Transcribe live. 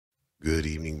Good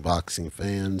evening, boxing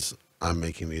fans. I'm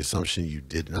making the assumption you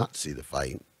did not see the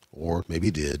fight, or maybe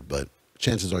did, but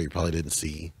chances are you probably didn't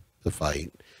see the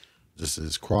fight. This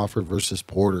is Crawford versus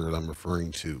Porter that I'm referring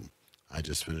to. I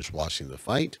just finished watching the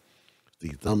fight. The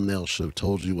thumbnail should have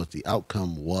told you what the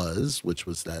outcome was, which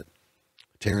was that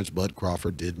Terence Bud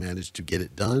Crawford did manage to get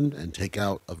it done and take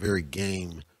out a very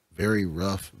game, very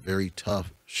rough, very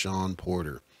tough Shawn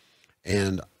Porter.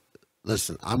 And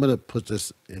listen, I'm going to put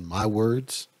this in my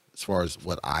words as far as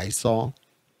what I saw.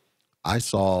 I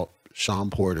saw Shawn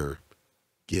Porter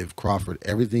give Crawford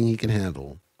everything he can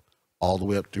handle all the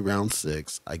way up to round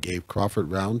 6. I gave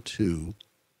Crawford round 2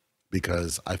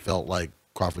 because I felt like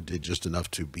Crawford did just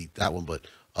enough to beat that one. But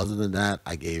other than that,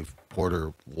 I gave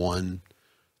Porter 1,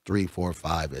 3, 4,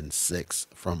 5, and 6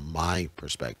 from my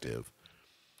perspective.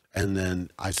 And then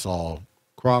I saw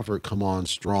Crawford come on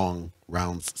strong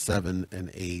rounds 7 and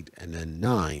 8 and then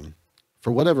 9.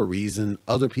 For whatever reason,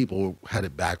 other people had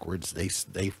it backwards.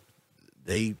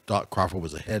 They thought Crawford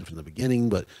was ahead from the beginning,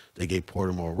 but they gave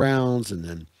Porter more rounds, and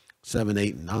then 7,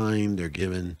 8, and 9 they're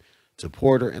given to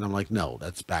Porter. And I'm like, no,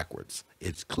 that's backwards.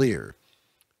 It's clear.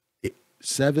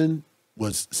 7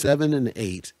 and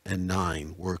 8 and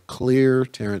 9 were clear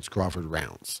Terence Crawford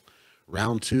rounds.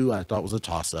 Round 2 I thought was a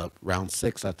toss-up. Round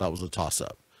 6 I thought was a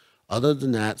toss-up. Other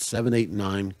than that, 7, 8, and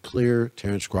 9 clear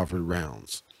Terence Crawford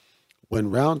rounds. When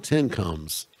round 10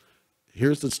 comes,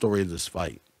 here's the story of this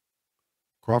fight.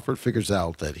 Crawford figures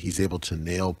out that he's able to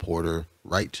nail Porter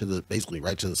basically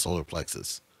right to the solar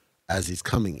plexus as he's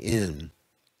coming in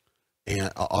and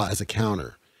as a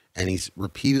counter. And he's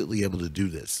repeatedly able to do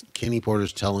this. Kenny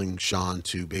Porter's telling Shawn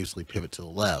to basically pivot to the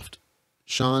left.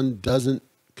 Shawn doesn't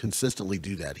consistently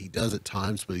do that. He does at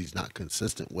times, but he's not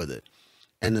consistent with it.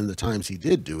 And then the times he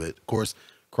did do it, of course,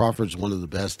 Crawford's one of the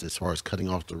best as far as cutting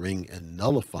off the ring and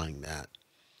nullifying that.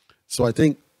 So I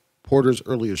think Porter's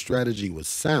earlier strategy was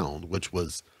sound, which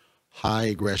was high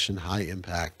aggression, high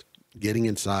impact, getting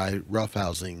inside,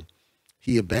 roughhousing.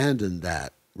 He abandoned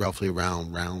that roughly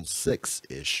around round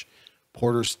 6-ish.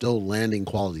 Porter's still landing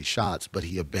quality shots, but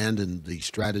he abandoned the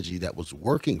strategy that was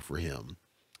working for him.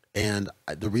 And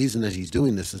the reason that he's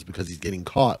doing this is because he's getting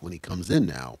caught when he comes in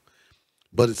now.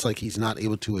 But it's like he's not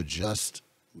able to adjust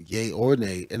yay or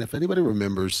nay. And if anybody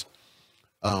remembers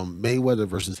Mayweather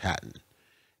versus Hatton,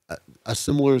 a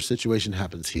similar situation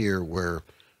happens here where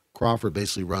Crawford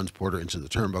basically runs Porter into the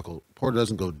turnbuckle. Porter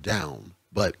doesn't go down,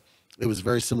 but it was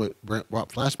very similar. Brought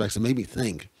flashbacks and made me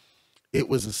think it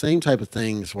was the same type of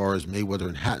thing as far as Mayweather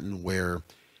and Hatton, where,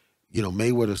 you know,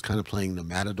 Mayweather's kind of playing the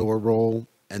matador role,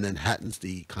 and then Hatton's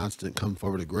the constant come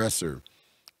forward aggressor.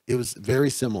 It was very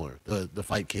similar, the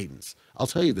fight cadence. I'll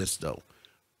tell you this, though.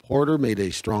 Porter made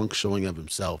a strong showing of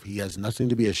himself. He has nothing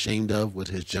to be ashamed of with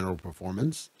his general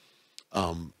performance.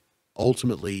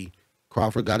 Ultimately,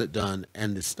 Crawford got it done,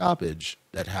 and the stoppage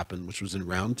that happened, which was in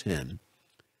round 10,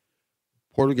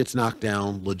 Porter gets knocked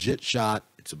down, legit shot.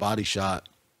 It's a body shot.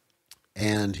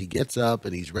 And he gets up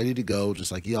and he's ready to go,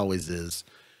 just like he always is.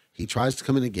 He tries to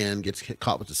come in again, gets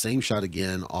caught with the same shot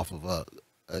again off of a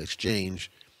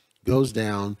exchange, goes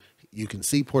down. You can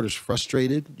see Porter's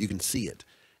frustrated. You can see it.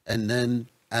 And then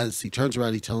as he turns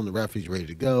around, he's telling the ref he's ready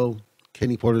to go.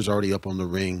 Kenny Porter's already up on the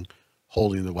ring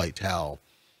holding the white towel.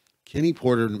 Kenny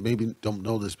Porter, maybe don't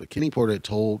know this, but Kenny Porter had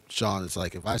told Shawn, it's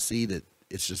like, if I see that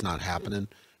it's just not happening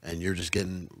and you're just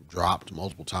getting dropped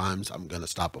multiple times, I'm going to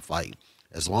stop a fight.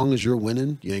 As long as you're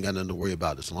winning, you ain't got nothing to worry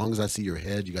about. As long as I see your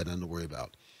head, you got nothing to worry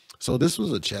about. So this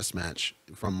was a chess match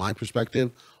from my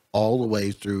perspective all the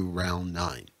way through round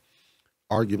 9.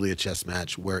 Arguably a chess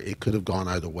match where it could have gone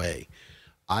either way.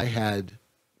 I had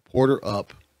Porter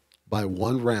up by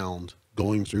 1 round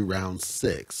going through round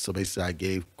 6. So basically I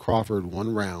gave Crawford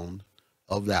 1 round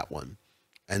of that one.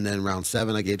 And then round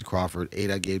 7 I gave to Crawford,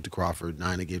 8 I gave to Crawford,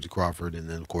 9 I gave to Crawford, and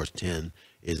then of course 10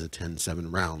 is a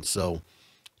 10-7 round. So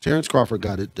Terence Crawford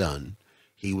got it done.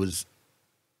 He was,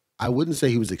 I wouldn't say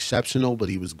he was exceptional, but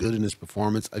he was good in his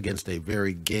performance against a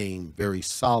very game, very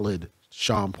solid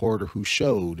Shawn Porter, who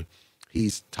showed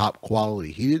he's top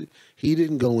quality. He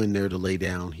didn't go in there to lay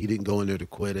down. He didn't go in there to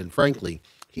quit. And frankly,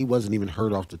 he wasn't even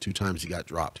hurt off the 2 times he got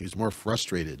dropped. He was more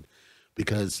frustrated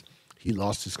because he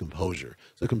lost his composure.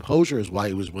 So composure is why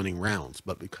he was winning rounds.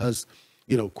 But because,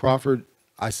 you know, Crawford,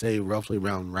 I say roughly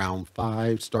around round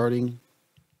 5 starting,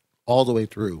 all the way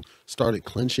through, started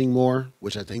clinching more,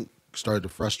 which I think started to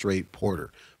frustrate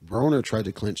Porter. Broner tried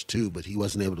to clinch too, but he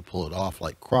wasn't able to pull it off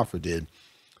like Crawford did.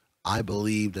 I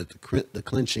believe that the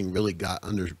clinching really got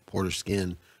under Porter's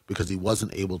skin because he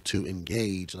wasn't able to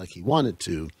engage like he wanted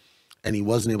to, and he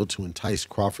wasn't able to entice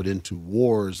Crawford into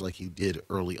wars like he did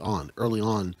early on. Early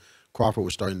on, Crawford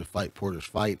was starting to fight Porter's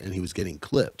fight, and he was getting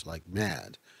clipped like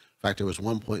mad. In fact, there was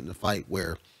one point in the fight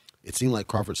where it seemed like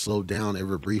Crawford slowed down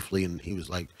ever briefly, and he was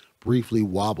like briefly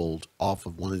wobbled off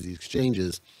of one of these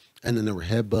exchanges. And then there were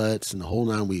headbutts and the whole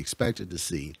nine we expected to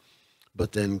see.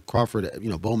 But then Crawford,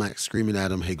 Bomac screaming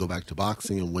at him, hey, go back to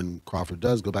boxing. And when Crawford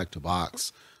does go back to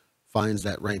box, finds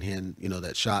that right hand,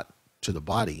 that shot to the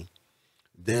body,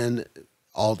 then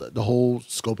all the whole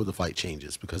scope of the fight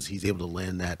changes, because he's able to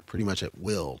land that pretty much at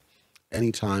will.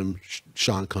 Anytime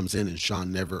Shawn comes in, and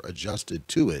Shawn never adjusted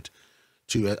to it,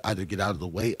 to either get out of the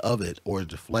way of it or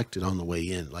deflect it on the way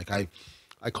in. Like I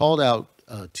called out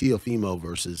Teofimo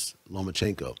versus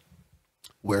Lomachenko,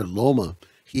 where Loma,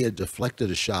 he had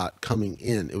deflected a shot coming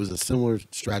in. It was a similar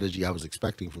strategy I was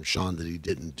expecting from Shawn that he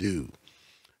didn't do.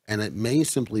 And it may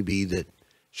simply be that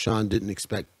Shawn didn't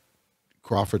expect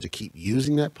Crawford to keep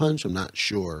using that punch. I'm not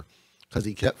sure, because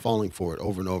he kept falling for it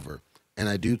over and over. And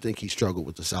I do think he struggled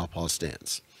with the southpaw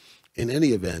stance. In any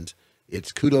event,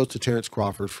 it's kudos to Terence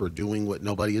Crawford for doing what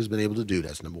nobody has been able to do.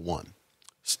 That's number one.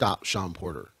 Stop Shawn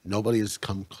Porter. Nobody has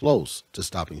come close to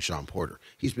stopping Shawn Porter.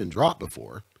 He's been dropped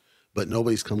before, but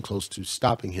nobody's come close to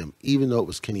stopping him, even though it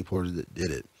was Kenny Porter that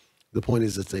did it. The point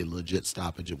is, it's a legit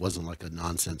stoppage. It wasn't like a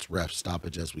nonsense ref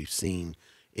stoppage as we've seen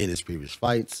in his previous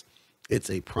fights. It's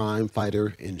a prime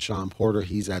fighter in Shawn Porter.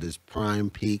 He's at his prime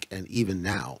peak, and even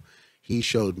now, he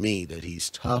showed me that he's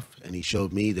tough, and he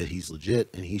showed me that he's legit,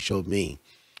 and he showed me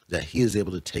that he is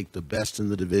able to take the best in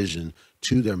the division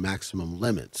to their maximum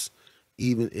limits.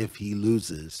 Even if he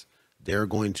loses, they're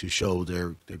going to show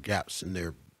their gaps in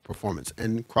their performance.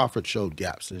 And Crawford showed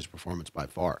gaps in his performance by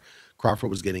far. Crawford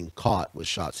was getting caught with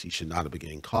shots he should not have been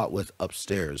getting caught with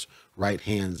upstairs, right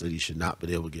hands that he should not have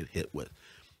been able to get hit with,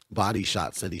 body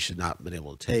shots that he should not have been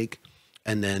able to take.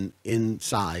 And then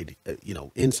inside,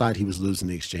 inside he was losing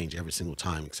the exchange every single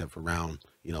time except for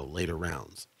later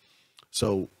rounds.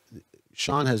 So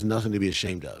Shawn has nothing to be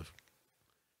ashamed of.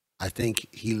 I think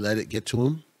he let it get to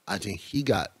him. I think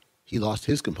he lost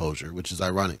his composure, which is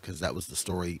ironic, because that was the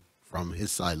story from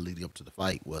his side leading up to the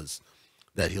fight, was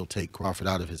that he'll take Crawford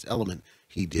out of his element.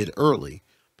 He did early,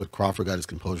 but Crawford got his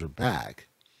composure back,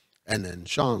 and then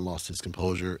Shawn lost his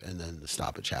composure, and then the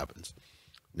stoppage happens.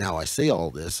 Now, I say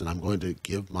all this, and I'm going to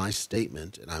give my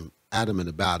statement, and I'm adamant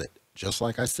about it. Just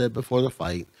like I said before the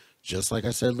fight, just like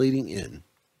I said leading in,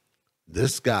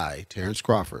 this guy, Terence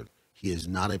Crawford, he is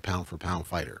not a pound-for-pound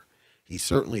fighter. He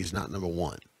certainly is not number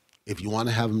one. If you want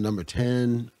to have him number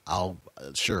 10, I'll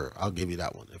give you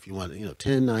that one. If you want,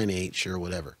 10, 9, 8, sure,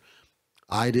 whatever.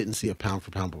 I didn't see a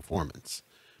pound-for-pound performance,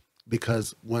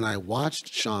 because when I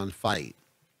watched Shawn fight,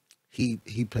 he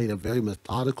played a very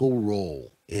methodical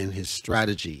role in his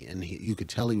strategy, and you could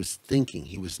tell he was thinking.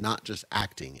 He was not just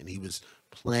acting, and he was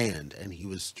planned, and he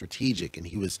was strategic, and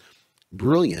he was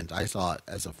brilliant, I thought,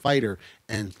 as a fighter,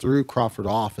 and threw Crawford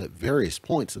off at various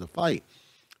points of the fight.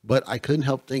 But I couldn't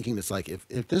help thinking, it's like,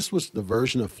 if this was the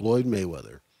version of Floyd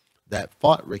Mayweather that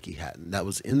fought Ricky Hatton, that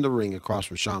was in the ring across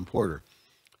from Shawn Porter,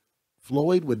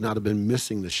 Floyd would not have been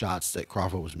missing the shots that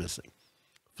Crawford was missing.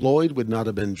 Floyd would not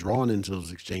have been drawn into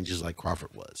those exchanges like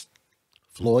Crawford was.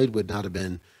 Floyd would not have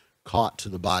been caught to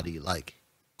the body like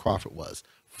Crawford was.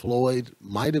 Floyd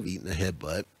might have eaten a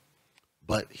headbutt,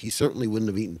 but he certainly wouldn't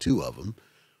have eaten two of them.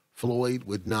 Floyd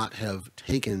would not have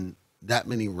taken that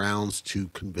many rounds to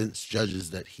convince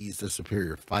judges that he's the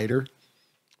superior fighter,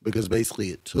 because basically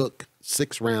it took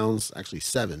 6 rounds, actually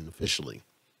 7 officially,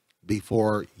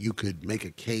 before you could make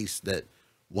a case that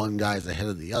one guy's ahead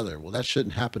of the other. Well, that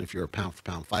shouldn't happen if you're a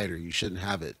pound-for-pound fighter. You shouldn't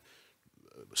have it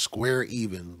square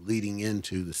even leading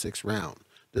into the 6th round.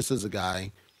 This is a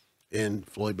guy in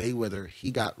Floyd Mayweather.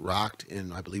 He got rocked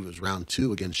in, I believe it was round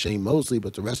 2 against Shane Mosley,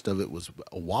 but the rest of it was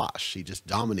a wash. He just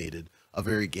dominated a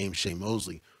very game Shane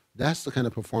Mosley. That's the kind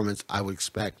of performance I would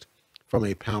expect from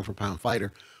a pound-for-pound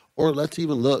fighter. Or let's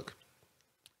even look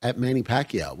at Manny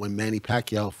Pacquiao. When Manny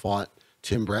Pacquiao fought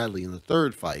Tim Bradley in the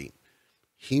 3rd fight,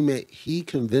 he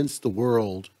convinced the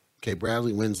world, okay,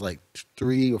 Bradley wins like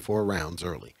 3 or 4 rounds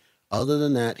early. Other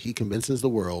than that, he convinces the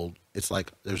world. It's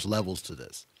like there's levels to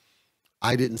this.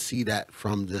 I didn't see that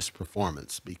from this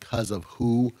performance because of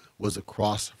who was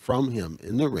across from him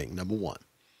in the ring, number one.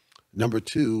 Number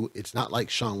two, it's not like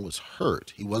Shawn was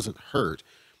hurt. He wasn't hurt.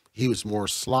 He was more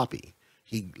sloppy.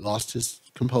 He lost his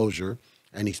composure,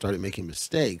 and he started making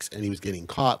mistakes, and he was getting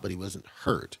caught, but he wasn't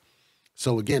hurt.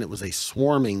 So again, it was a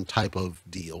swarming type of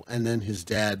deal. And then his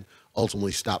dad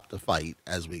ultimately stopped the fight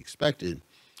as we expected.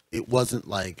 It wasn't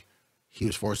like he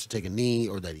was forced to take a knee,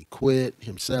 or that he quit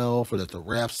himself, or that the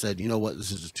ref said, you know what, this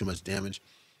is just too much damage.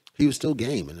 He was still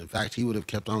game. And in fact, he would have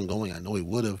kept on going. I know he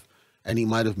would have, and he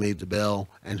might have made the bell,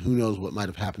 and who knows what might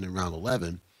have happened in round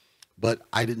 11. But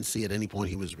I didn't see at any point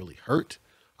he was really hurt.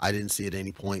 I didn't see at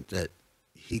any point that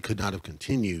he could not have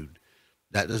continued.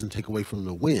 That doesn't take away from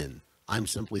the win. I'm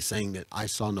simply saying that I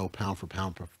saw no pound for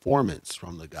pound performance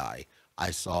from the guy.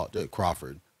 I saw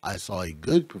Crawford. I saw a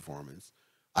good performance.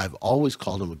 I've always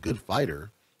called him a good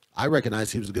fighter. I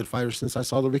recognize he was a good fighter since I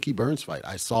saw the Ricky Burns fight.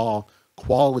 I saw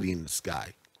quality in this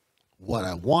guy. What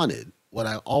I wanted, what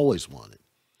I always wanted,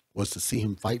 was to see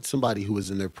him fight somebody who was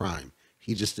in their prime.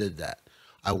 He just did that.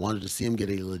 I wanted to see him get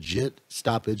a legit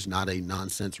stoppage, not a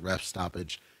nonsense ref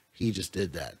stoppage. He just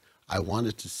did that. I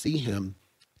wanted to see him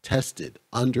tested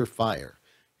under fire.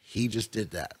 He just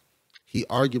did that. He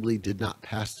arguably did not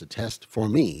pass the test for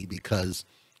me because,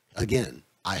 again,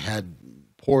 I had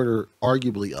Porter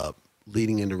arguably up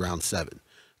leading into round 7.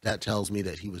 That tells me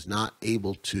that he was not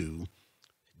able to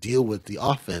deal with the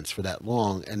offense for that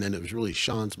long, and then it was really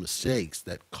Shawn's mistakes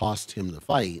that cost him the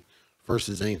fight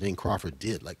versus anything Crawford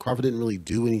did. Like, Crawford didn't really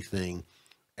do anything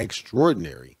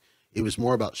extraordinary. It was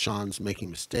more about Shawn's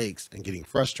making mistakes and getting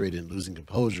frustrated and losing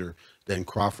composure than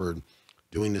Crawford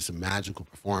doing this magical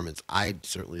performance. I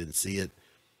certainly didn't see it.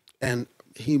 And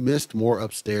he missed more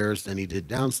upstairs than he did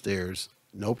downstairs.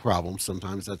 No problem.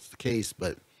 Sometimes that's the case,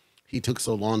 but he took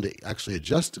so long to actually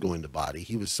adjust to going to body.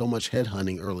 He was so much head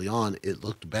hunting early on, it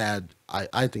looked bad.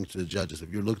 I think to the judges,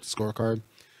 if you look at the scorecard,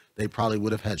 they probably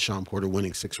would have had Shawn Porter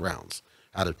winning 6 rounds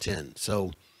out of 10.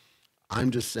 So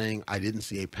I'm just saying I didn't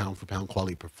see a pound for pound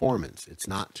quality performance. It's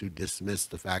not to dismiss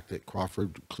the fact that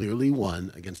Crawford clearly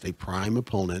won against a prime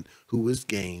opponent who was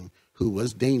game, who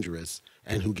was dangerous,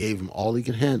 and who gave him all he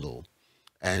could handle.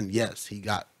 And yes, he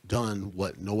got done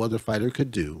what no other fighter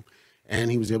could do, and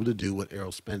he was able to do what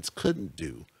Errol Spence couldn't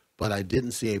do. But I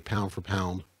didn't see a pound for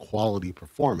pound quality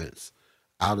performance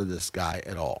out of this guy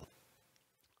at all.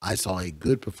 I saw a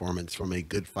good performance from a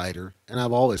good fighter, and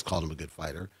I've always called him a good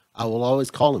fighter. I will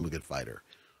always call him a good fighter.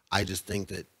 I just think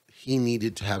that he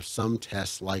needed to have some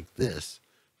tests like this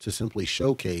to simply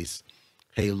showcase,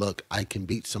 hey, look, I can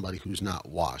beat somebody who's not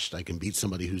washed. I can beat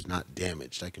somebody who's not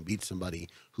damaged. I can beat somebody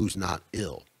who's not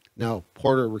ill. Now,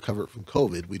 Porter recovered from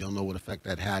COVID. We don't know what effect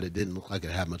that had. It didn't look like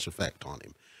it had much effect on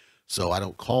him. So I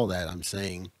don't call that. I'm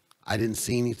saying I didn't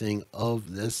see anything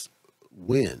of this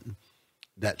win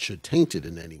that should taint it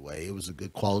in any way. It was a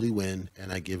good quality win,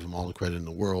 and I give him all the credit in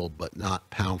the world, but not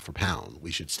pound for pound.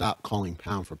 We should stop calling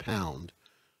pound for pound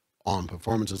on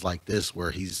performances like this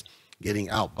where he's getting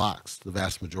outboxed the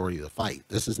vast majority of the fight.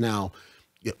 This is now,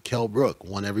 Kell Brook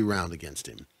won every round against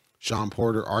him. Shawn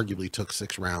Porter arguably took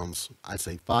 6 rounds, I'd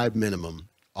say 5 minimum,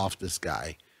 off this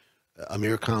guy.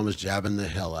 Amir Khan was jabbing the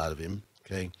hell out of him,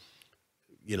 okay?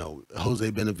 You know,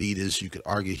 Jose Benavidez, you could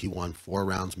argue he won 4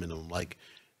 rounds minimum. Like,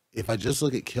 if I just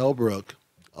look at Kell Brook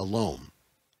alone,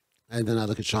 and then I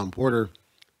look at Shawn Porter,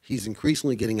 he's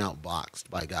increasingly getting outboxed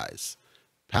by guys.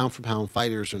 Pound for pound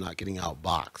fighters are not getting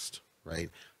outboxed, right?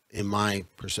 In my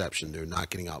perception, they're not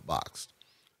getting outboxed.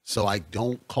 So I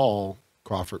don't call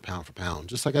Crawford pound for pound,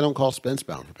 just like I don't call Spence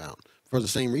pound for pound for the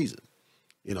same reason.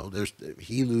 You know,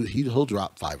 he'll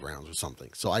drop 5 rounds or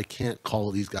something. So I can't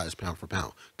call these guys pound for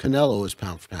pound. Canelo is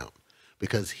pound for pound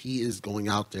because he is going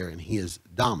out there and he is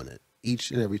dominant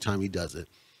each and every time he does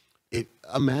it.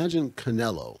 Imagine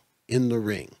Canelo in the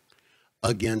ring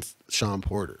against Shawn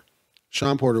Porter.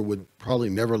 Shawn Porter would probably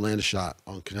never land a shot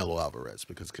on Canelo Alvarez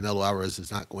because Canelo Alvarez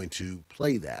is not going to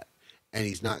play that. And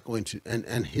he's not going to,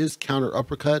 and his counter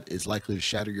uppercut is likely to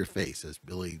shatter your face, as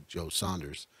Billy Joe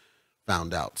Saunders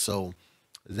found out. So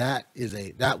that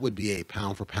would be a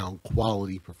pound for pound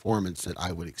quality performance that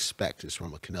I would expect is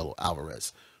from a Canelo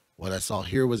Alvarez. What I saw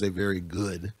here was a very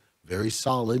good, very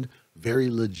solid, very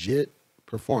legit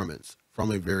performance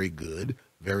from a very good,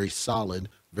 very solid,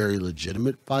 very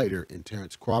legitimate fighter in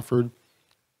Terence Crawford.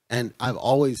 And I've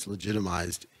always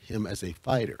legitimized him as a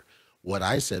fighter. What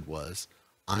I said was,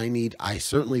 I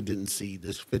certainly didn't see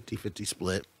this 50-50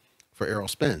 split for Errol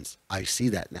Spence. I see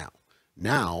that now.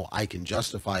 Now I can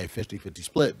justify a 50-50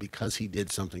 split because he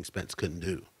did something Spence couldn't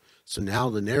do. So now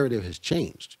the narrative has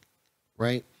changed,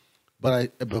 right?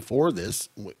 But before this,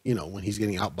 you know, when he's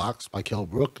getting outboxed by Kell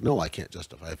Brook, no, I can't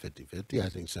justify a 50-50. I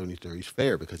think 70-30 is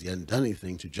fair because he hadn't done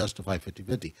anything to justify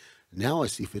 50-50. Now I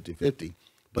see 50-50,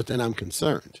 but then I'm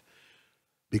concerned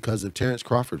because if Terence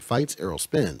Crawford fights Errol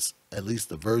Spence, at least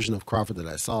the version of Crawford that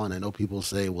I saw, and I know people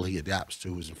say, well, he adapts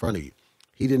to who's in front of you.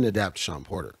 He didn't adapt to Shawn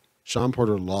Porter. Shawn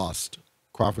Porter lost.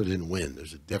 Crawford didn't win.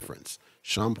 There's a difference.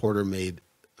 Shawn Porter made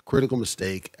a critical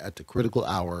mistake at the critical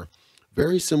hour,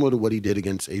 very similar to what he did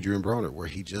against Adrian Broner, where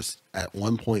he just at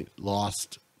one point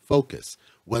lost focus.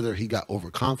 Whether he got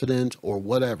overconfident or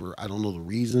whatever, I don't know the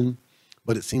reason,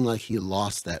 but it seemed like he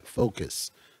lost that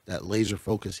focus, that laser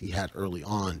focus he had early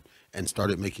on, and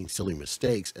started making silly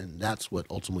mistakes, and that's what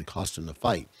ultimately cost him the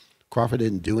fight. Crawford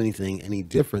didn't do anything any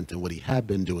different than what he had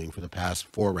been doing for the past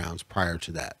 4 rounds prior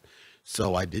to that.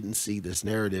 So I didn't see this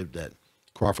narrative that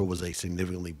Crawford was a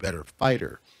significantly better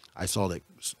fighter. I saw that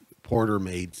Porter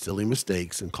made silly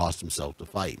mistakes and cost himself the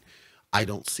fight. I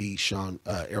don't see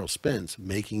Errol Spence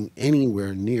making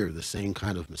anywhere near the same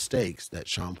kind of mistakes that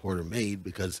Shawn Porter made,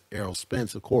 because Errol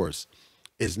Spence, of course,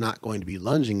 is not going to be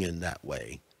lunging in that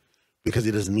way because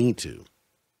he doesn't need to.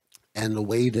 And the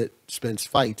way that Spence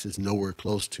fights is nowhere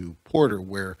close to Porter,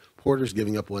 where Porter's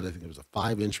giving up what I think it was a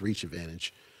 5-inch reach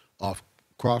advantage off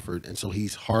Crawford. And so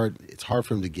it's hard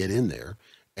for him to get in there.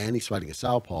 And he's fighting a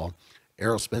southpaw.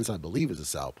 Errol Spence, I believe, is a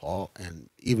southpaw. And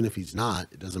even if he's not,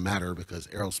 it doesn't matter, because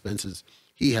Errol Spence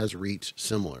he has reach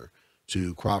similar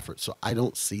to Crawford. So I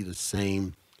don't see the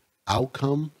same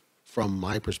outcome from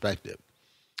my perspective.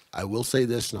 I will say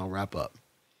this, and I'll wrap up.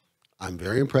 I'm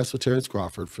very impressed with Terence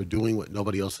Crawford for doing what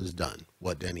nobody else has done.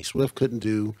 What Danny Swift couldn't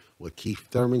do, what Keith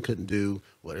Thurman couldn't do,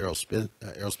 what Errol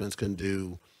Spence couldn't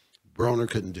do, Broner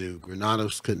couldn't do,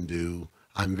 Granados couldn't do.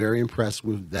 I'm very impressed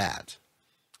with that.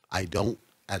 I don't,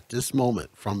 at this moment,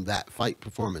 from that fight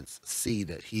performance, see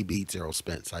that he beats Errol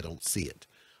Spence. I don't see it.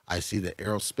 I see that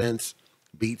Errol Spence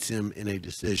beats him in a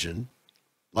decision,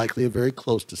 likely a very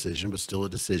close decision, but still a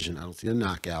decision. I don't see a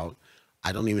knockout.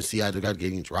 I don't even see either guy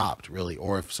getting dropped, really.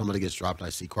 Or if somebody gets dropped, I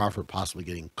see Crawford possibly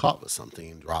getting caught with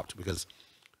something and dropped, because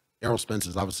Errol Spence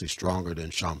is obviously stronger than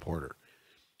Shawn Porter.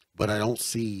 But I don't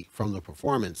see from the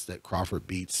performance that Crawford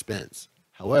beats Spence.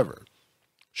 However,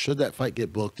 should that fight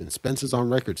get booked, and Spence is on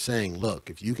record saying,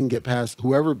 look, if you can get past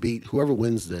whoever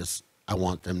wins this, I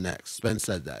want them next. Spence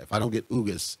said that. If I don't get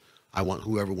Ugas, I want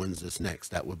whoever wins this next.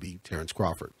 That would be Terence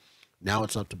Crawford. Now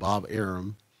it's up to Bob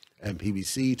Arum and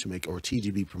PBC to make, or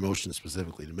TGB Promotions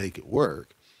specifically, to make it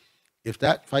work. If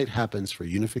that fight happens for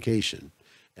unification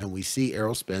and we see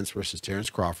Errol Spence versus Terence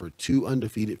Crawford, 2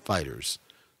 undefeated fighters,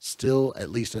 still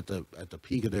at least at the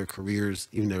peak of their careers,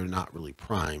 even though they're not really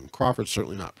prime. Crawford's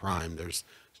certainly not prime. There's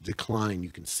decline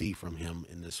you can see from him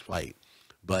in this fight,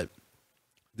 but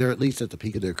they're at least at the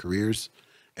peak of their careers,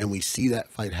 and we see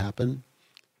that fight happen.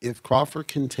 If Crawford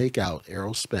can take out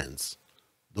Errol Spence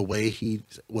the way he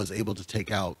was able to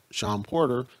take out Shawn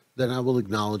Porter, then I will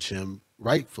acknowledge him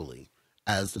rightfully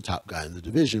as the top guy in the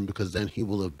division, because then he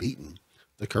will have beaten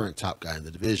the current top guy in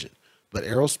the division. But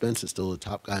Errol Spence is still the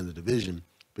top guy in the division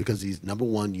because he's, number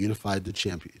one, unified the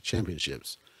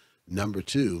championships. Number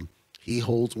two, he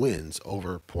holds wins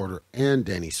over Porter and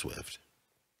Danny Swift,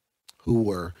 who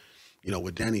were,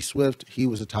 with Danny Swift, he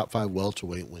was a top 5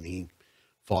 welterweight when he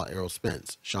fought Errol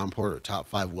Spence. Shawn Porter, top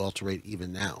 5 welterweight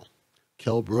even now.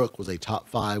 Kell Brook was a top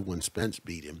 5 when Spence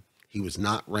beat him. He was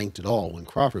not ranked at all when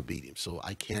Crawford beat him. So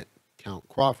I can't count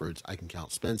Crawford's, I can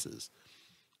count Spence's.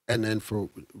 And then for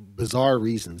bizarre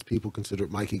reasons, people consider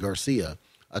Mikey Garcia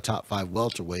a top 5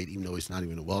 welterweight, even though he's not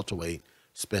even a welterweight.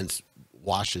 Spence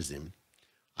washes him.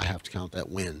 I have to count that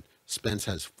win. Spence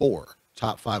has 4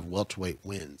 top 5 welterweight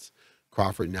wins.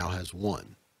 Crawford now has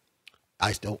 1.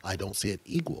 I don't see it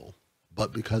equal,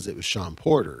 but because it was Shawn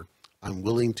Porter, I'm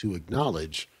willing to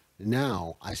acknowledge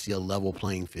now I see a level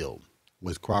playing field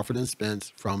with Crawford and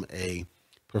Spence from a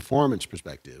performance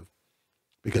perspective,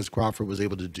 because Crawford was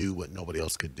able to do what nobody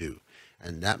else could do.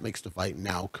 And that makes the fight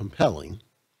now compelling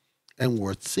and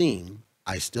worth seeing.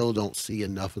 I still don't see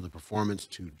enough of the performance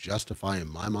to justify in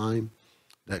my mind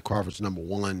that Crawford's number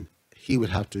 1. He would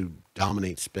have to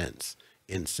dominate Spence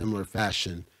in similar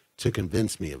fashion to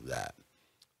convince me of that.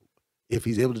 If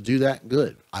he's able to do that,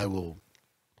 good. I will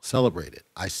celebrate it.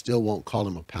 I still won't call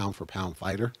him a pound for pound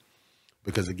fighter,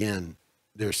 because again,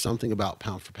 there's something about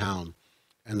pound for pound,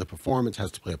 and the performance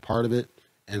has to play a part of it.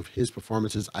 And his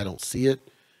performances, I don't see it.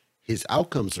 His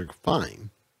outcomes are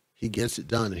fine. He gets it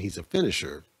done and he's a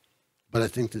finisher. But I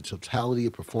think the totality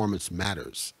of performance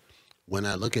matters. When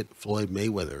I look at Floyd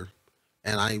Mayweather,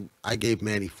 and I gave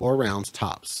Manny 4 rounds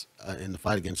tops in the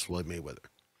fight against Floyd Mayweather,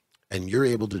 and you're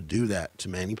able to do that to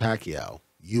Manny Pacquiao,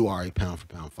 you are a pound for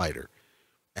pound fighter.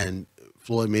 And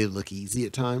Floyd made it look easy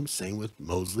at times. Same with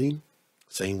Mosley,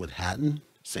 same with Hatton,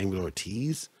 same with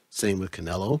Ortiz, same with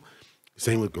Canelo,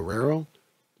 same with Guerrero,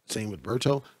 same with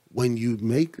Berto. When you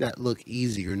make that look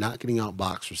easy, you're not getting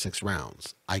outboxed for 6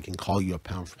 rounds. I can call you a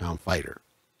pound for pound fighter.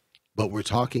 But we're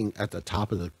talking at the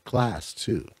top of the class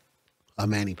too, a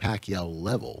Manny Pacquiao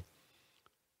level.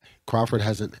 Crawford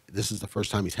hasn't, this is the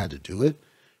first time he's had to do it,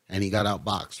 and he got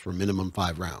outboxed for minimum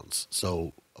 5 rounds.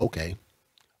 So, okay,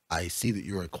 I see that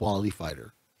you're a quality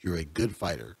fighter. You're a good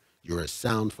fighter. You're a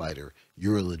sound fighter.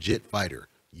 You're a legit fighter.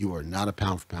 You are not a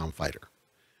pound for pound fighter.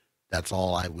 That's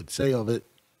all I would say of it.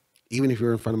 even if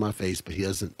you're in front of my face, but he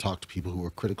doesn't talk to people who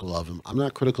are critical of him. I'm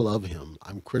not critical of him.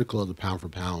 I'm critical of the pound for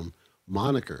pound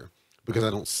moniker because I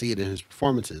don't see it in his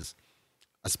performances,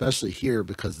 especially here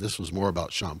because this was more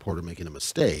about Shawn Porter making a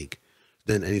mistake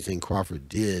than anything Crawford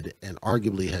did. And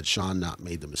arguably, had Shawn not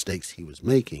made the mistakes he was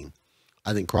making,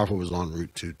 I think Crawford was en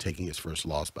route to taking his first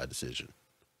loss by decision.